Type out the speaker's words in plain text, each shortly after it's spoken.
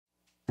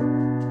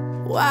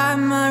Why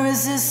am I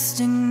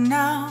resisting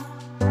now?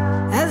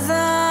 As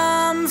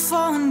I'm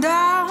falling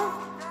down,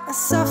 I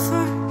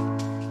suffer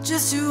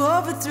just to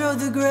overthrow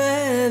the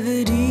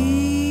gravity.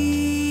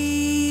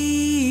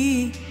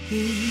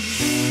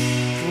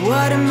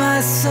 What am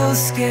I so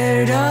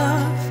scared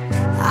of?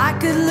 I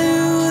could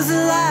lose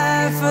a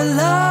life or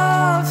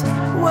love.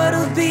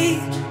 What'll be,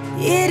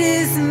 it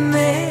isn't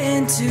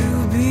meant to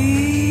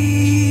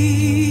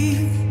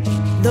be.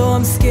 Though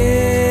I'm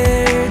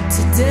scared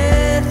to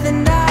death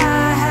and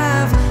I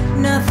have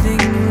nothing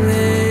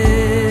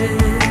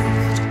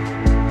left,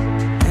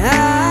 I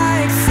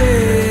accept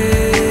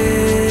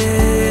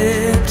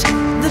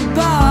the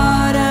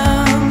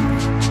bottom.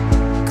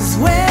 'Cause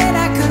when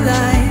I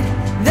collide,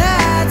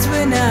 that's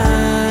when I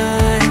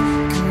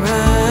can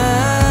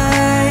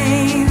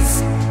rise.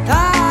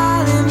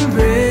 I'll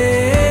embrace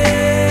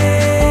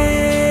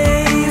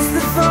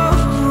the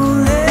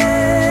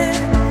falling,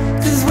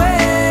 'cause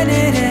when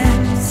it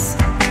ends,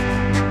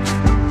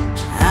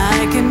 I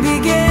can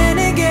begin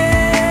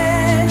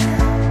again.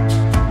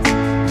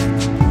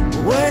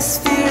 Worst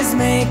fears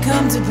may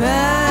come to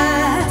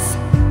pass,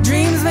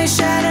 dreams may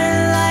shatter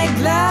like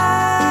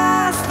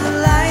glass. The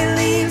light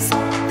leaves,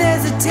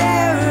 there's a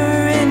terror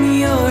in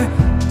your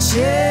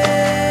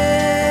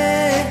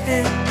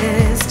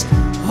chest.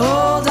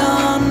 Hold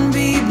on,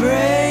 be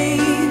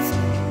brave.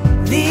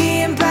 The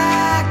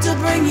impact will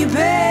bring you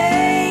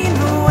pain,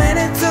 but when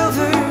it's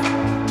over,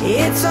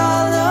 it's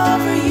all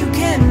over. You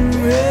can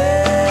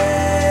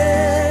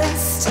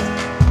rest.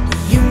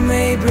 You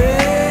may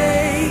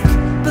break,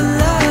 but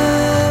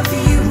love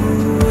you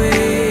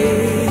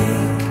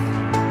awake.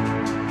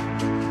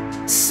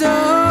 So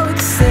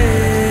accept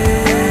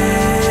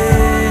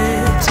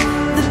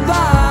the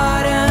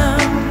bottom,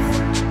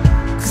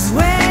 'cause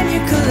when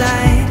you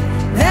collide,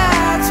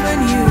 that's when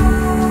you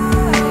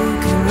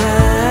can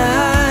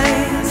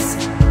rise.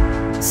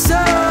 So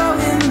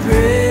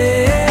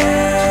embrace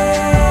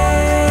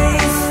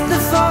the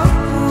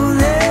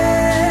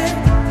falling,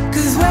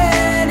 'cause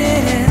when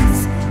it ends,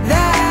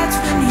 that's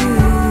when you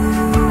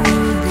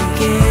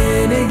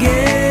begin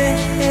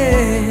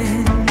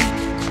again.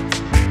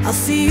 I'll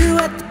see you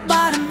at the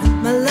bottom,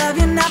 my love,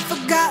 you're not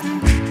forgotten.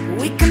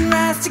 We can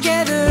rise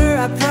together,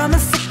 I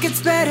promise it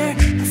gets better.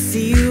 I'll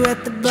see you at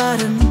the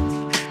bottom.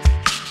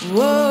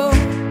 Whoa,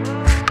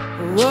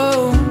 whoa.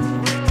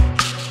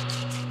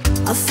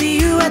 I'll see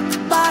you at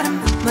the bottom,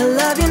 my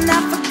love, you're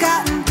not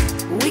forgotten.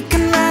 We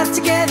can rise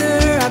together,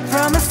 I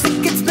promise it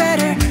gets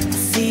better.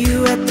 I'll see you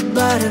at the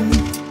bottom.